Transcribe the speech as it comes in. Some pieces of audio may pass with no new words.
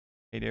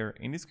Hey there,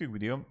 in this quick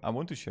video, I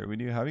want to share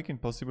with you how you can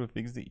possibly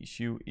fix the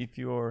issue if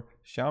your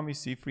Xiaomi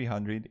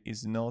C300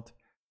 is not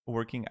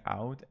working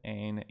out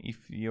and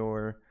if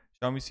your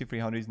Xiaomi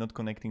C300 is not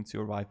connecting to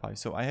your Wi-Fi.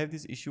 So I have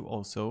this issue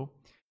also.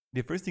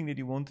 The first thing that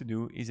you want to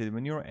do is that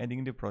when you're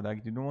adding the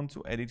product, you don't want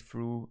to edit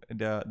through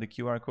the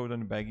QR code on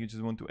the back, you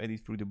just want to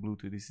edit through the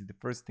Bluetooth. This is the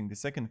first thing. The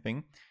second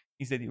thing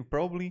is that you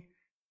probably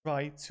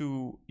try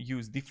to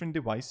use different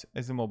device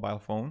as a mobile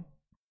phone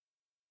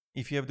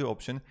if you have the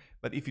option.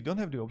 But if you don't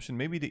have the option,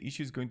 maybe the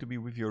issue is going to be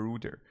with your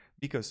router,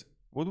 because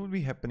what would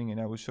be happening,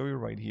 and I will show you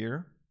right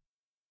here,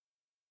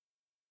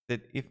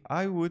 that if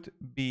I would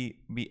be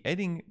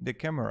adding the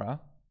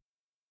camera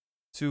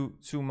to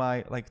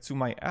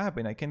my app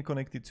and I can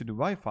connect it to the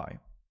Wi-Fi,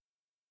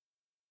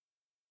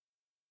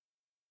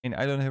 and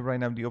I don't have right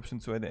now the option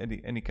to add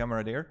any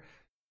camera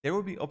there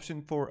will be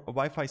option for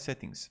Wi-Fi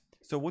settings.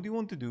 So what you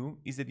want to do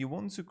is that you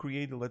want to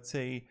create, let's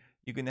say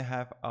you're going to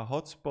have a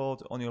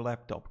hotspot on your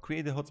laptop.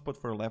 Create a hotspot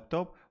for a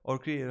laptop, or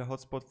create a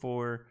hotspot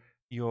for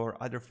your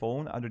other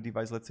phone, other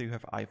device. Let's say you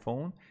have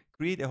iPhone.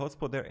 Create a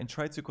hotspot there and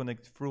try to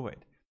connect through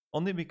it.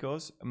 Only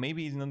because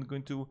maybe it's not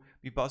going to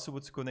be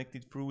possible to connect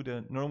it through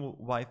the normal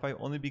Wi-Fi,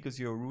 only because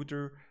your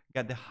router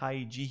got the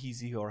high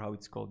GHz, or how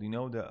it's called, you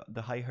know,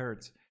 the high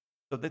hertz.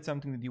 So that's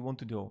something that you want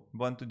to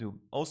do.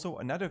 Also,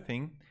 another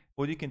thing,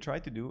 what you can try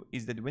to do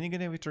is that when you're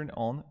gonna turn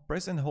on,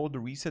 press and hold the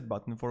reset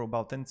button for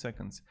about 10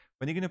 seconds.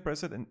 When you're gonna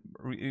press it and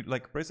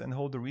press and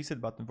hold the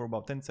reset button for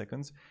about 10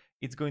 seconds,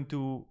 it's going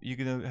to, you're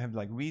gonna have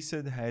like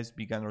reset has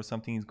begun or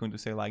something. It's going to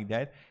say like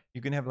that.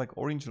 You can have like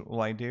orange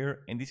light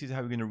there, and this is how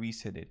you're gonna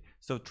reset it.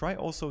 So try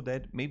also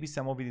that. Maybe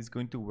some of it is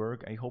going to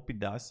work. I hope it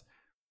does.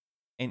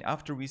 And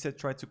after reset,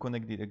 try to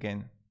connect it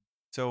again.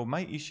 So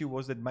my issue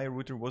was that my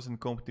router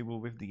wasn't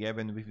compatible with the app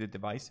and with the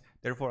device.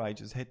 Therefore, I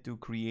just had to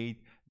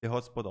create the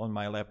hotspot on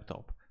my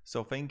laptop.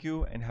 So thank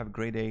you and have a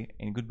great day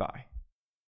and goodbye.